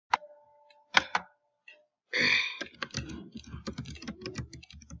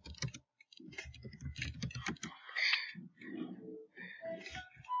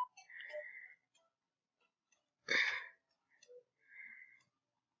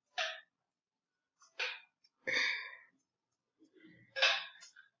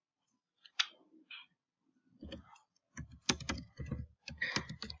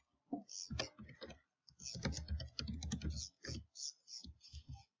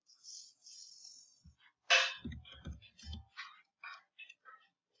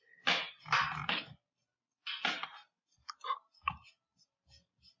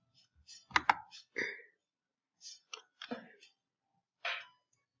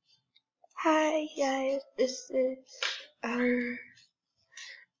Hi guys, this is I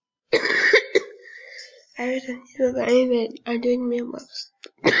was on YouTube. I'm doing mailbox.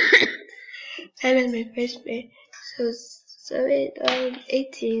 I'm in my first day, so it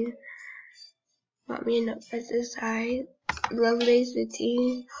 18 bought me an exercise. Lovely's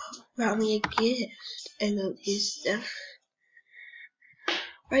routine brought me a gift. I love these stuff.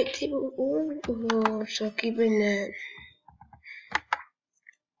 Right table or so keeping that.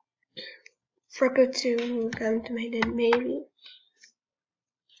 Forgot to come to my dad maybe.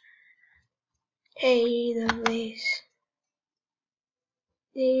 Hey, lovelies.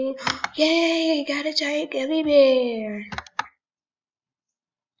 Yay! Got a giant gummy bear!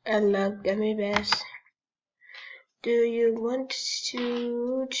 I love gummy bears. Do you want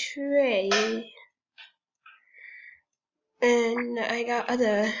to trade? And I got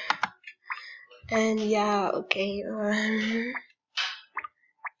other. And yeah, okay.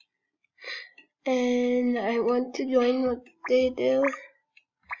 And I want to join what they do.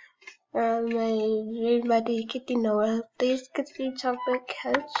 My buddy Kitty Noah plays Kitty Chocolate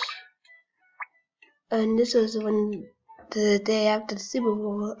Couch. And this was the day after the Super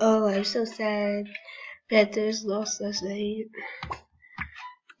Bowl. Oh, I'm so sad. Panthers lost last night.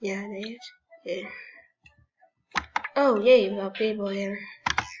 Yeah, they did. Oh, yay, we got people here.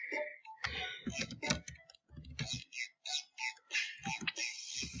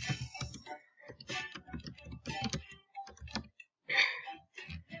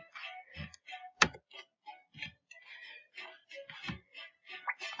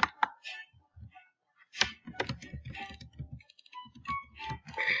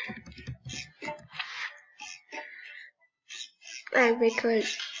 I record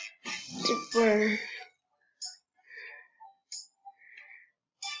for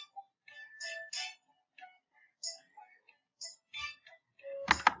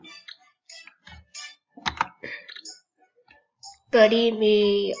Buddy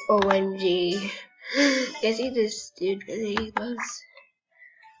Me OMG. Guess he this dude really loves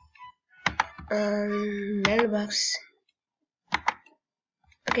mailbox.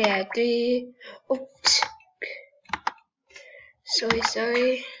 Okay, I have 3. Oops.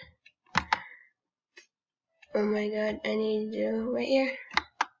 Sorry. Oh my god, I need you right here.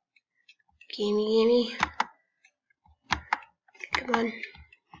 Gimme. Come on.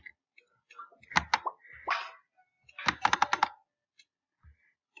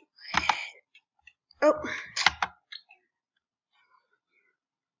 Oh.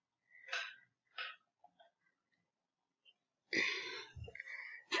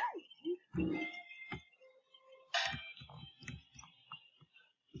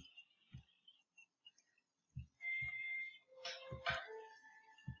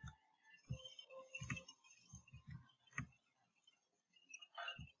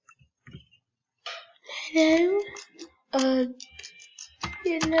 Hello.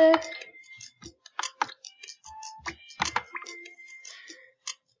 Hello.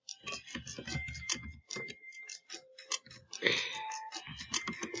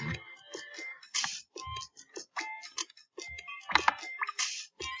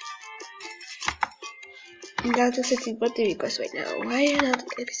 I'm not accepting birthday requests right now. Why are you not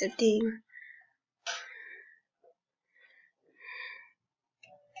accepting?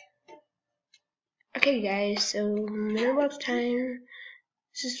 Okay guys, so mailbox time.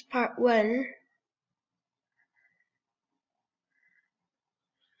 This is part 1.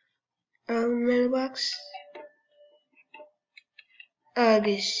 Mailbox.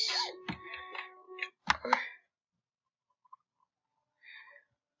 August.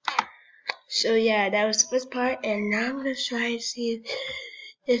 So yeah, that was the first part, and now I'm gonna try to see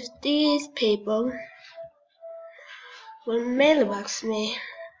if these people will mailbox me.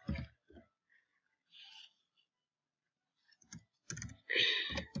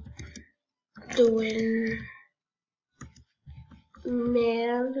 Doing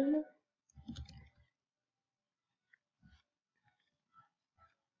mail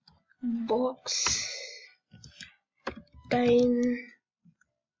box time.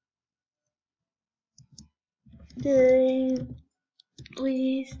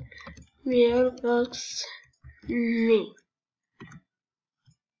 Please mailbox me.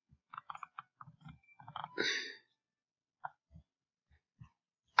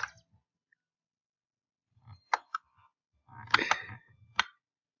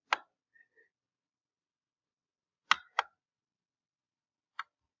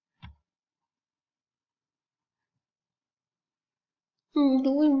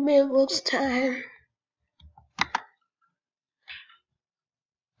 Doing mailbox time.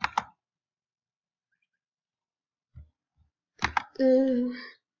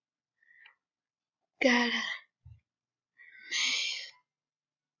 Gotta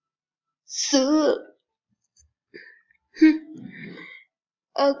so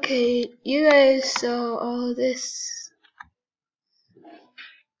okay, you guys saw all this,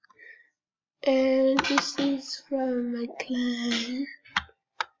 and this is from my clan.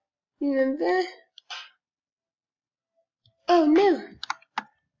 Remember? Oh no!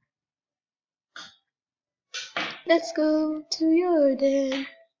 Let's go to Jordan.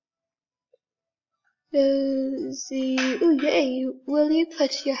 Let's see. Oh yay! Will you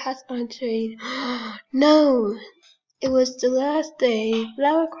put your hat on trade? No! It was the last day.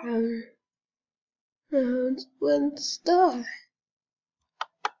 Flower crown. And 1 star.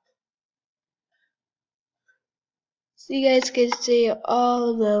 So you guys can see all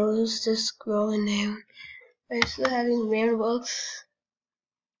of those just scrolling down. I'm still having mailbox.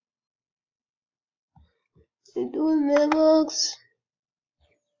 I'm doing mailbox.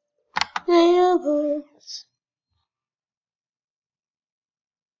 Mailbox.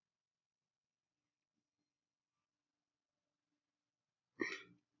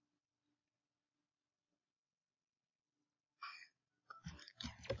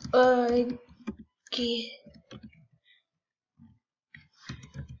 Okay.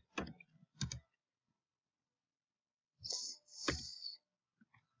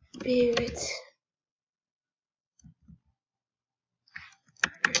 Spirit.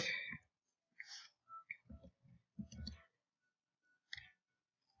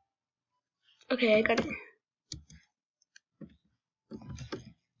 Okay, I got it.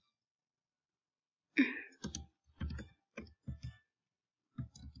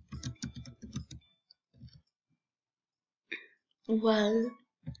 Well,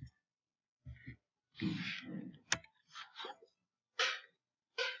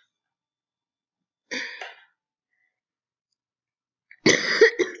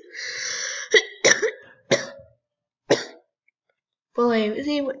 boy,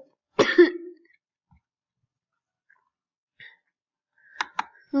 see what?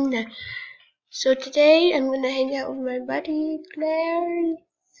 No. So today I'm gonna hang out with my buddy Claire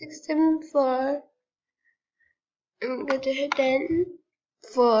 674. I'm gonna head in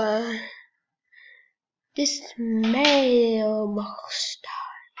for this mailbox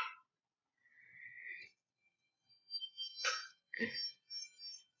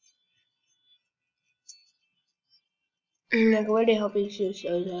time. I'm really hoping she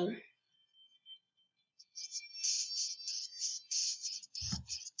shows up.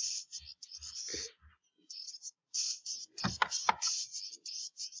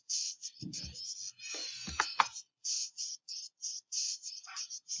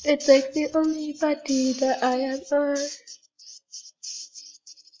 It's like the only party that I am on.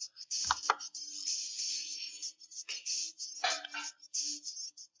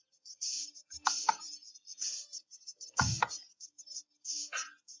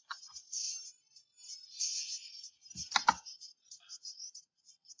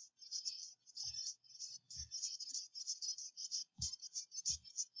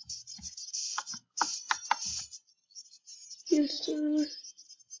 Houston.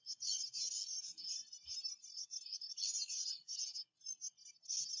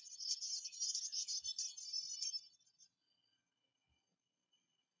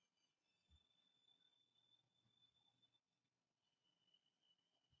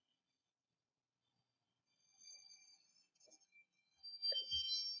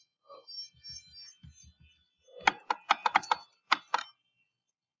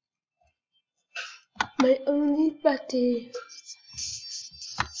 My only party.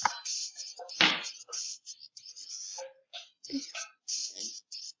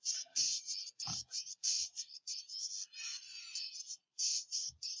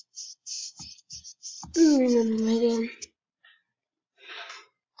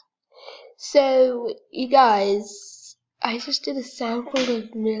 So, you guys, I just did a sample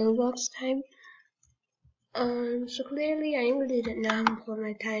of mailbox time. So clearly I included it now before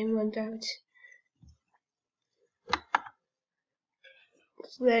my time runs out.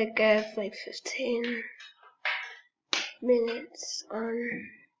 It's like I have like 15 minutes on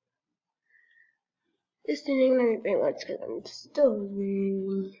this didn't let me bring much because I'm still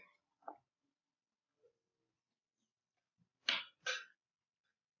reading.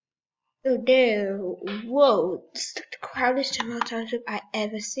 Oh there, whoa, this is the crowdest Jamal Township I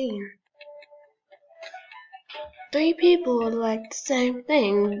ever seen. 3 people like the same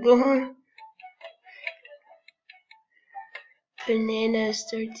thing. Bananas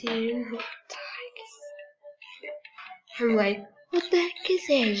 13. What the heck is that? I'm like, what the heck is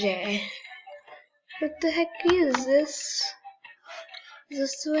AJ? What the heck is this? Is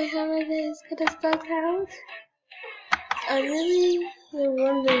this the way holiday is gonna start out? I really am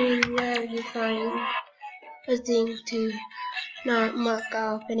wondering where you find a thing to not mark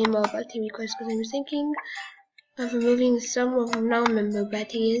off any MAILBOX Time requests, because I was thinking of removing some of them non-member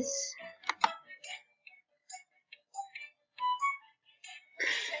badges.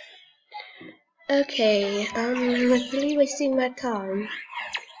 Okay, I'm really wasting my time.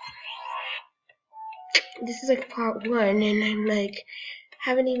 This is like part 1, and I'm like,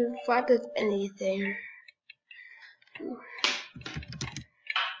 haven't even thought of anything.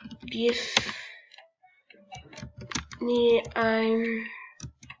 If I'm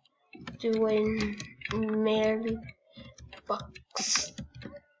doing MAILBOX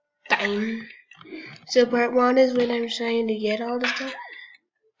Time. So part 1 is when I'm trying to get all the stuff,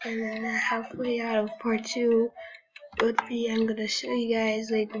 and then halfway out of part 2 would be I'm gonna show you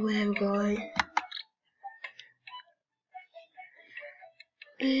guys like where I'm going.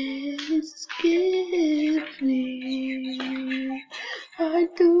 Escape me, I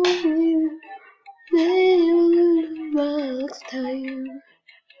do MAILBOX Time.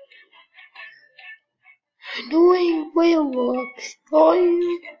 Doing MAILBOX Time.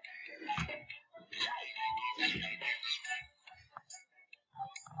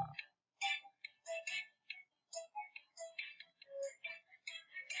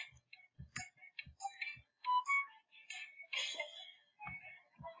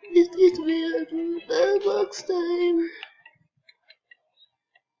 This is MAILBOX Time.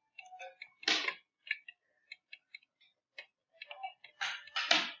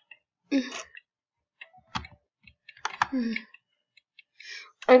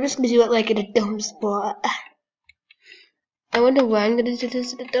 I'm just gonna do it like in a dumb spot. I wonder why I'm gonna do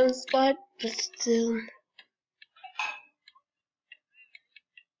this in a dumb spot, but still.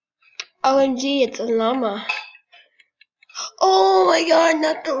 OMG, it's a llama. Oh my god,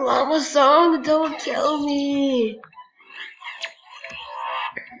 not the llama song, don't tell me.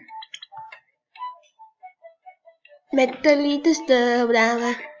 Mentally disturbed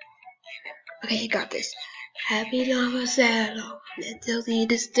llama. Okay, I got this. Happy llama, sad llama, mentally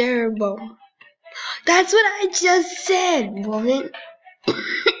disturbed. That's what I just said, woman.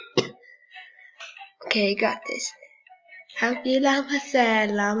 Okay, I got this. Happy llama, sad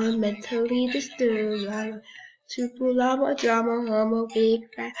llama, mentally disturbed llama. Super llama, drama, llama, big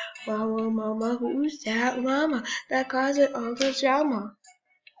fat llama, mama, who's that llama that causes all the drama?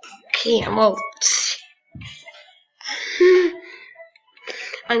 Camel.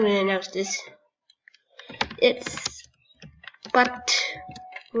 I'm gonna announce this. It's but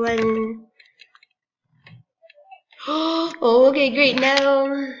when. Oh, okay, great.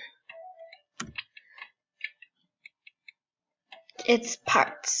 Now it's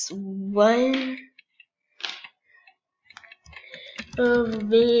parts 1 of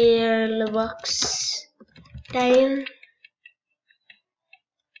MAILBOX Time.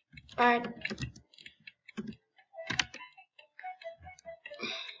 Part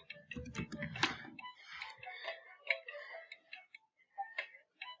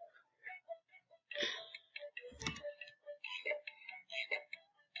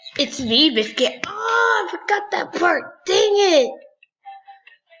It's me, Biscuit. Oh, I forgot that part. Dang it.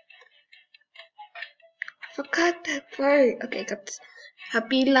 Forgot that part. Okay, got this.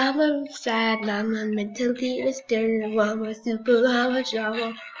 Happy llama, sad llama, mentally disturbed llama, super llama,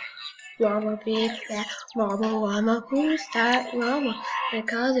 drama, llama, big fat llama, who's that llama that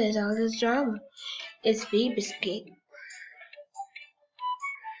causes all this drama? It's me, Biscuit.